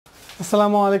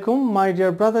Assalamu alaikum, my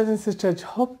dear brothers and sisters.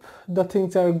 Hope the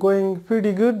things are going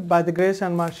pretty good by the grace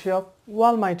and mercy of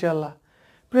Almighty Allah.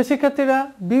 প্রিয় শিক্ষার্থীরা,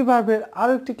 B ভার্বের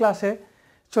আরো একটি ক্লাসে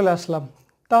চলে আসলাম।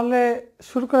 তাহলে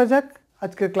শুরু করা যাক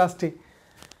আজকের ক্লাসটি।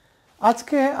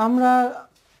 আজকে আমরা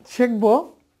শিখব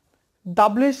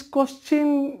ডাবলিশ কোশ্চেন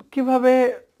কিভাবে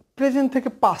প্রেজেন্ট থেকে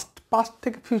পাস্ট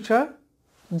থেকে ফিউচার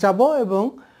যাব এবং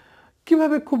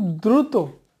কিভাবে খুব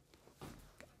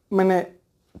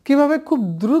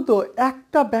দ্রুত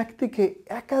একটা ব্যক্তিকে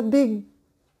একাধিক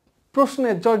প্রশ্নে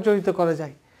জর্জরিত করা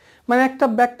যায়, মানে একটা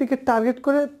ব্যক্তিকে টার্গেট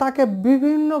করে তাকে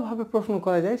বিভিন্নভাবে প্রশ্ন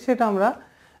করা যায়, সেটা আমরা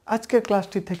আজকের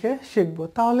ক্লাসটি থেকে শিখব।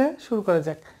 তাহলে শুরু করা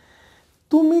যাক।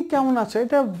 তুমি কেমন আছো,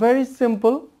 এটা ভেরি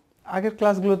সিম্পল। আগের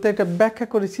ক্লাসগুলোতে এটা ব্যাখ্যা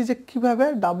করেছি যে কিভাবে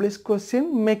ডাবলিশ কোশ্চেন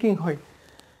মেকিং হয়।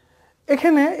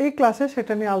 এখানে এই ক্লাসে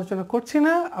সেটা নিয়ে আলোচনা করছি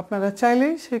না, আপনারা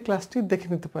চাইলেই সেই ক্লাসটি দেখে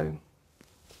নিতে পারেন।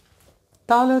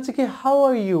 তাহলে হচ্ছে কি হাউ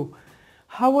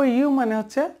আর ইউ মানে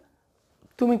হচ্ছে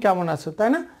তুমি কেমন আছো, তাই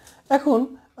না? এখন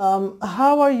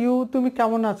হাউ আর ইউ, তুমি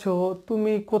কেমন আছো,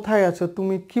 তুমি কোথায় আছো,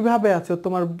 তুমি কিভাবে আছো,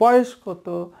 তোমার বয়স কত,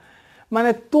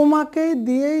 মানে তোমাকেই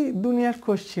দিয়েই দুনিয়ার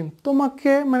কোশ্চেন,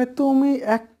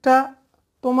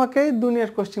 তোমাকেই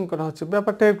দুনিয়ার কোশ্চেন করা হচ্ছে,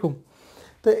 ব্যাপারটা এরকম।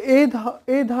 তো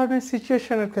এই ধরনের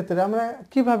সিচুয়েশনের ক্ষেত্রে আমরা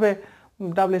কিভাবে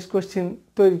ডাবলিশ কোশ্চেন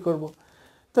তৈরি করব।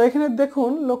 তো এখানে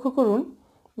দেখুন, লক্ষ্য করুন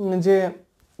যে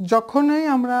যখনই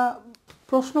আমরা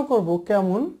প্রশ্ন করব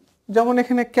কেমন, যেমন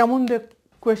এখানে কেমন দিয়ে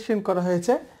কোয়েশ্চেন করা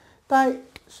হয়েছে, তাই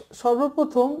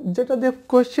সর্বপ্রথম যেটা দিয়ে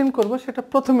কোয়েশ্চেন করব সেটা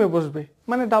প্রথমে বসবে,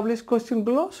 মানে ডাবলিশ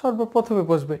কোয়েশ্চেনগুলো সর্বপ্রথমে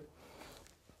বসবে।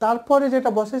 তারপরে যেটা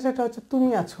বসে সেটা হচ্ছে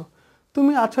তুমি আছো।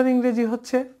 তুমি আছোর ইংরেজি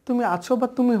হচ্ছে তুমি আছো বা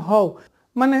তুমি হও,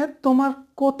 মানে তোমার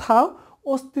কোথাও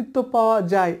অস্তিত্ব পাওয়া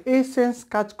যায়, এই সেন্স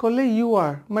কাজ করলে ইউ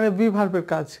আর, মানে বি ভার্বের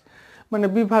কাজ, মানে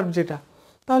বি ভার্ব যেটা।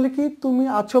 তাহলে কি তুমি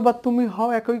আছো বা তুমি হও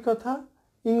একই কথা,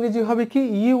 ইংরেজি হবে কি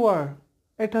ইউ আর,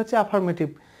 এটা হচ্ছে অ্যাফার্মেটিভ।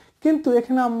 কিন্তু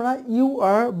এখানে আমরা ইউ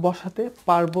আর বসাতে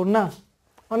পারবো না।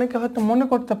 অনেকে হয়তো মনে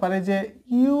করতে পারে যে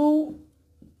ইউ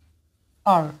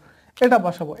আর এটা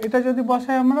বসাবো, এটা যদি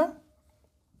বসাই আমরা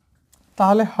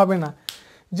তাহলে হবে না।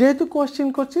 যেহেতু কোশ্চেন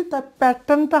করছি তার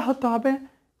প্যাটার্নটা হতে হবে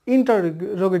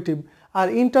ইন্টারোগেটিভ, আর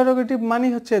ইন্টারোগেটিভ মানে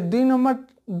হচ্ছে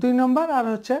 2 নম্বর আর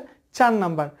হচ্ছে 4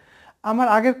 নম্বর। আমার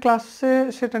আগের ক্লাসে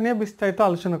সেটা নিয়ে বিস্তারিত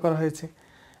আলোচনা করা হয়েছে।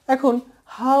 এখন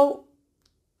হাউ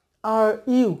আর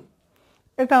ইউ,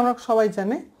 এটা আমরা সবাই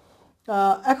জানি।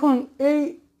 এখন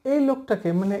এই লোকটাকে,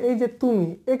 মানে এই যে তুমি,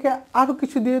 একে আরও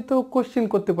কিছু দিয়ে তো কোশ্চেন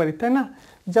করতে পারি, তাই না?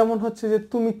 যেমন হচ্ছে যে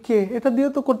তুমি কে, এটা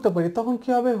দিয়েও তো করতে পারি। তখন কি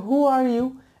হবে, হু আর ইউ,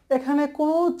 এখানে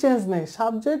কোনো চেঞ্জ নেই।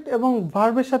 সাবজেক্ট এবং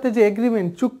ভার্বের সাথে যে এগ্রিমেন্ট,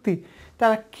 চুক্তি,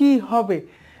 তারা কি হবে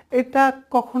এটা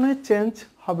কখনোই চেঞ্জ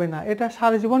হবে না, এটা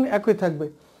সারা জীবন একই থাকবে।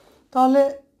 তাহলে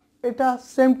এটা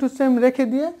সেম টু সেম রেখে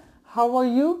দিয়ে how are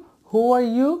you, who are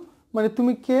you, মানে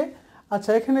তুমি কে। আচ্ছা,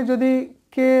 এখানে যদি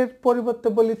কে পরিবর্তে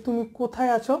বলি তুমি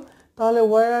কোথায় আছো, তাহলে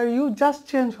war are you just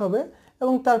change হবে।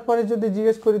 এবং তারপরে যদি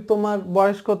জিজ্ঞেস করি তোমার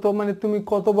বয়স কত, মানে তুমি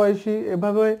কত বয়সী,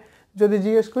 এভাবে যদি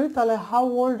জিজ্ঞেস করি তাহলে how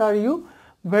old are you,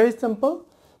 very simple.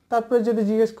 তারপরে যদি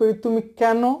জিজ্ঞেস করি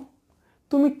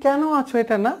তুমি কেন আছো,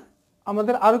 এটা না,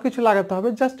 আমাদের আরও কিছু লাগাতে হবে,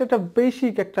 জাস্ট এটা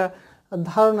বেসিক একটা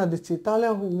ধারণা দিচ্ছি। তাহলে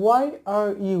Y are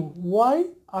you,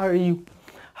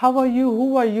 how are you, who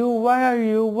are you, Y are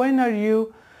you, when are you,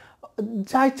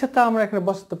 যা ইচ্ছা তা আমরা এখানে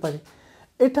বসাতে পারি।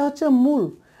 এটা হচ্ছে মূল।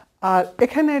 আর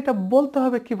এখানে এটা বলতে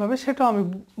হবে কিভাবে সেটাও আমি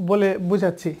বলে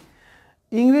বুঝাচ্ছি।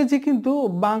 ইংরেজি কিন্তু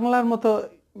বাংলার মতো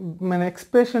মানে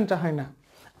এক্সপ্রেশনটা হয় না।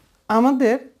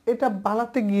 আমাদের এটা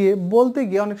বলতে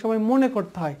গিয়ে অনেক সময় মনে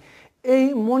করতে হয়। এই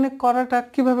মনে করাটা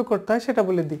কিভাবে করতে হয় সেটা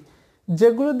বলে দিই।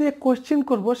 যেগুলো দিয়ে কোশ্চেন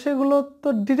করব সেগুলো তো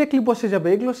ডিরেক্টলি বসে যাবে,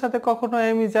 এগুলোর সাথে কখনো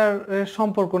এমিজার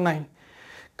সম্পর্ক নাই,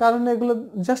 কারণ এগুলো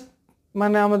জাস্ট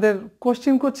মানে আমাদের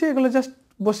কোশ্চেন করছি, এগুলো জাস্ট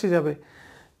বসে যাবে।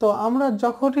 তো আমরা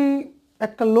যখনই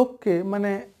একটা লোককে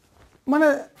মানে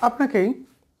আপনাকেই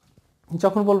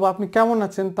যখন বলবো আপনি কেমন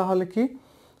আছেন, তাহলে কি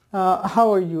হাউ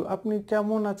আর ইউ, আপনি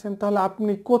কেমন আছেন, তাহলে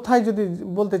আপনি কোথায় যদি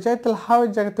বলতে চাই তাহলে হাউ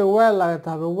এর জায়গাতে ওয়্যার লাগাতে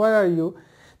হবে, ওয়্যার আর ইউ।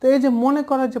 তো এই যে মনে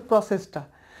করার যে প্রসেসটা,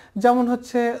 যেমন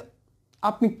হচ্ছে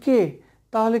আপনি কে,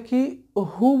 তাহলে কি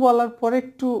হু বলার পরে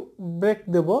একটু ব্রেক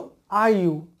দেব, আর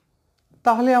ইউ,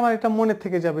 তাহলে আমার এটা মনে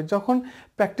থেকে যাবে। যখন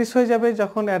প্র্যাকটিস হয়ে যাবে,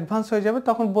 যখন অ্যাডভান্স হয়ে যাবে,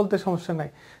 তখন বলতে সমস্যা নাই।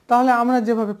 তাহলে আমরা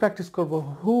যেভাবে প্র্যাকটিস করব,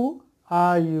 হু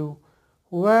are you,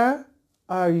 wire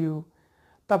are you,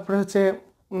 তারপরে হচ্ছে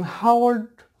হাউ ওল্ড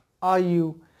আর ইউ,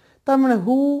 তার মানে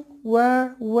হু, wire,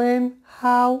 when,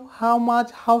 how much,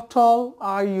 how ton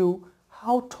are you,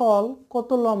 how টল কত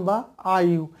লম্বা, আর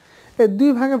ইউ, এই 2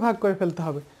 ভাগে ভাগ করে ফেলতে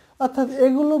হবে। অর্থাৎ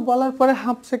এগুলো বলার পরে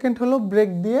 ½ সেকেন্ড হলো ব্রেক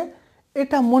দিয়ে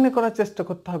এটা মনে করার চেষ্টা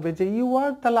করতে হবে যে ইউ আর,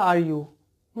 তাহলে আর ইউ,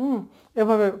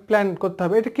 এভাবে প্ল্যান করতে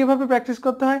হবে। এটা কিভাবে প্র্যাকটিস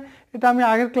করতে হয় এটা আমি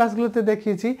আগের ক্লাসগুলোতে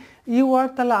দেখিয়েছি। ইউ আর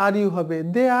তাহলে আর ইউ হবে,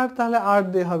 দে আর তাহলে আর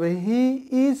দে হবে, হি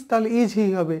ইজ তাহলে ইজ হি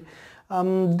হবে,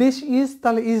 দিস ইজ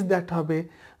তাহলে ইজ দ্যাট হবে,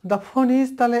 দ্য ফোন ইজ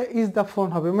তাহলে ইজ দ্য ফোন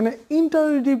হবে। মানে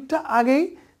ইন্টারোগেটিভটা আগেই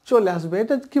চলে আসবে।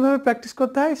 এটা কিভাবে প্র্যাকটিস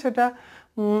করতে হয় সেটা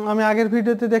আমি আগের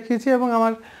ভিডিওতে দেখিয়েছি, এবং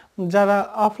আমার যারা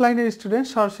অফলাইনের স্টুডেন্ট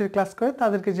সরাসরি ক্লাস করে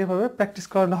তাদেরকে যেভাবে প্র্যাকটিস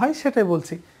করানো হয় সেটাই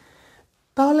বলছি।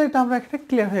 তাহলে এটা আমরা একটা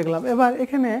ক্লিয়ার হয়ে গেলাম। এবার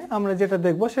এখানে আমরা যেটা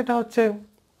দেখব সেটা হচ্ছে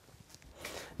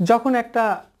যখন একটা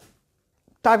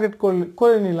টার্গেট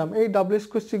করে নিলাম, এই ডাব্লিউএস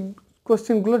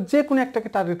কোশ্চেনগুলোর যে কোনো একটাকে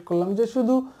টার্গেট করলাম, যে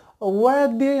শুধু ওয়্যার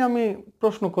দিয়েই আমি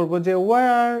প্রশ্ন করব যে ওয়্যার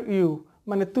আর ইউ,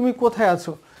 মানে তুমি কোথায়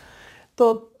আছো। তো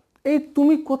এই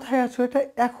তুমি কোথায় আছো এটা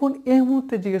এখন এই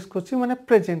মুহূর্তে জিজ্ঞেস করছি, মানে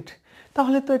প্রেজেন্ট।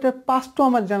 তাহলে তো এটা পাস্টও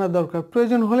আমার জানা দরকার,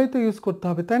 প্রয়োজন হলেই তো ইউজ করতে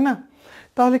হবে, তাই না?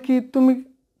 তাহলে কি তুমি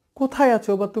কোথায়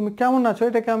আছো বা তুমি কেমন আছো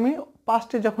এটাকে আমি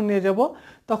পাস্টে যখন নিয়ে যাব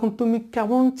তখন তুমি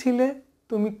কেমন ছিলে,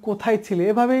 তুমি কোথায় ছিলে,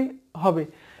 এভাবেই হবে।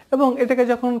 এবং এটাকে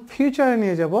যখন ফিউচারে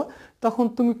নিয়ে যাব তখন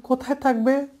তুমি কোথায়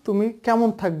থাকবে, তুমি কেমন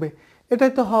থাকবে,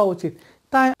 এটাই তো হওয়া উচিত।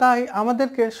 তাই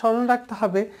আমাদেরকে স্মরণ রাখতে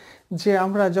হবে যে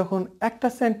আমরা যখন একটা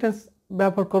সেন্টেন্স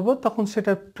ব্যবহার করব তখন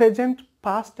সেটা প্রেজেন্ট,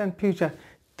 পাস্ট অ্যান্ড ফিউচার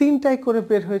তিনটাই করে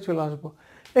বের হয়ে চলে আসবো।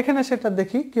 এখানে সেটা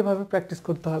দেখি কিভাবে প্র্যাকটিস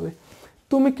করতে হবে।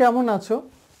 তুমি কেমন আছো,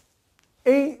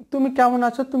 এই তুমি কেমন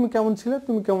আছো, তুমি কেমন ছিলে,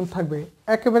 তুমি কেমন থাকবে,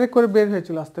 একেবারে করে বের হয়ে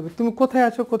চলে আসতে হবে। তুমি কোথায়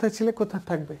আছো, কোথায় ছিলে, কোথায়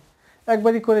থাকবে,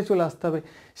 একবারই করে চলে আসতে হবে।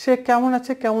 সে কেমন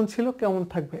আছে, কেমন ছিল, কেমন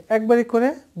থাকবে, একবারই করে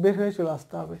বের হয়ে চলে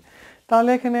আসতে হবে। তাহলে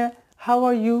এখানে হাউ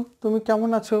আর ইউ, তুমি কেমন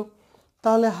আছো,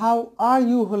 তাহলে হাউ আর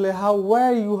ইউ হলে হাউ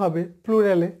ওয়্যার ইউ হবে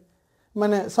প্লুরালে,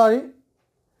 মানে সরি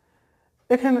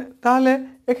এখানে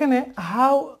এখানে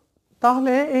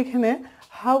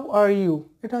হাউ আর ইউ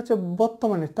এটা হচ্ছে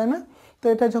বর্তমানে, তাই না? তো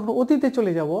এটা যখন অতীতে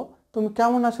চলে যাব, তুমি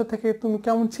কেমন আছো থেকে তুমি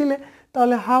কেমন ছিলে,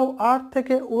 তাহলে হাউ আর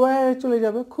থেকে ওয়্যারে চলে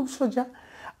যাবে, খুব সোজা।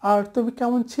 আর তুমি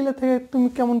কেমন ছিলে থেকে তুমি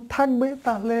কেমন থাকবে,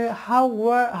 তাহলে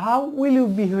হাউ উইল ইউ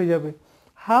বি হয়ে যাবে,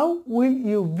 হাউ উইল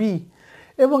ইউ বি।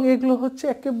 এবং এগুলো হচ্ছে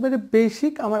একেবারে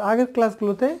বেসিক, আমার আগের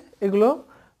ক্লাসগুলোতে এগুলো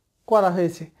করা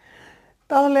হয়েছে।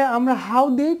 তাহলে আমরা হাউ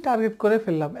দিয়েই টার্গেট করে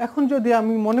ফেললাম। এখন যদি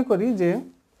আমি মনে করি যে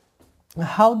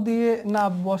হাউ দিয়ে না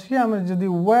বসিয়ে আমরা যদি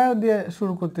ওয়্যার দিয়ে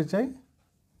শুরু করতে চাই,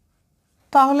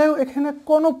 তাহলেও এখানে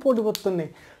কোনো পরিবর্তন নেই,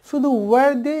 শুধু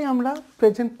ওয়্যার দিয়েই আমরা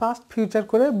প্রেজেন্ট, পাস্ট, ফিউচার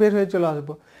করে বের হয়ে চলে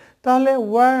আসবো। তাহলে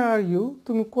ওয়্যার আর ইউ,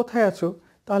 তুমি কোথায় আছো,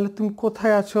 তাহলে তুমি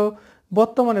কোথায় আছো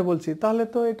বর্তমানে বলছি, তাহলে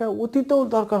তো এটা অতীতেও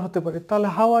দরকার হতে পারে। তাহলে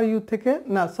হাউ আর ইউ থেকে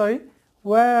না সরি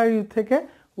ওয়্যার আর ইউ থেকে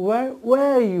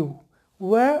ওয়্যার ইউ,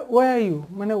 ওয়্যার ইউ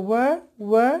মানে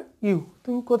ওয়্যার ইউ,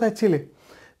 তুমি কোথায় ছিলে,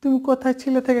 তুমি কোথায়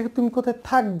ছিলে থেকে তুমি কোথায়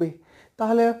থাকবে,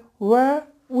 তাহলে ওয়্যার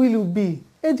উইল ইউ বি।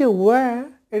 এই যে ওয়্যার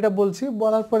এটা বলছি,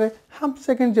 বলার পরে হাফ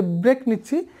সেকেন্ড যে ব্রেক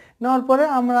নিচ্ছি, নেওয়ার পরে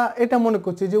আমরা এটা মনে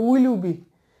করছি যে উইল ইউ বি,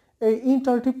 এই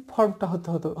ইন্টারেটিভ ফর্মটা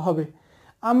হবে।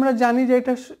 আমরা জানি যে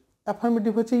এটা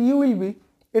অ্যাফার্মেটিভ হচ্ছে ইউ উইল বি,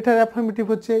 এটার অ্যাফার্মেটিভ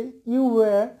হচ্ছে ইউ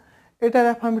ওয়্যার, এটার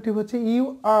অ্যাফার্মেটিভ হচ্ছে ইউ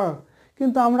আর,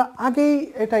 কিন্তু আমরা আগেই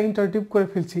এটা ইন্টারেটিভ করে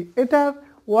ফেলছি। এটার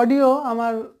অডিও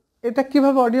এটা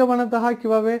কিভাবে অডিও বানাতে হয়,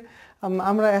 কিভাবে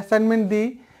আমরা অ্যাসাইনমেন্ট দিই,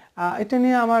 এটা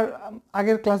নিয়ে আমার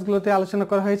আগের ক্লাসগুলোতে আলোচনা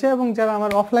করা হয়েছে, এবং যারা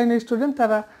আমার অফলাইনের স্টুডেন্ট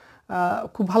তারা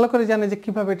খুব ভালো করে জানে যে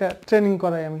কিভাবে এটা ট্রেনিং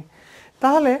করাই আমি।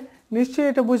 তাহলে নিশ্চয়ই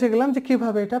এটা বুঝে গেলাম যে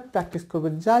কিভাবে এটা প্র্যাকটিস করবে,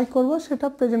 যাই করব সেটা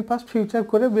প্রেজেন্ট, পাস্ট, ফিউচার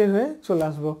করে বের হয়ে চলে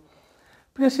আসবো।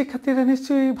 প্রিয় শিক্ষার্থীরা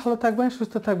নিশ্চয়ই ভালো থাকবেন,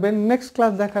 সুস্থ থাকবেন। নেক্সট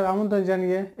ক্লাস দেখার আমন্ত্রণ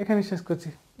জানিয়ে এখানে শেষ করছি।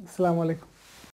 আসসালামু আলাইকুম।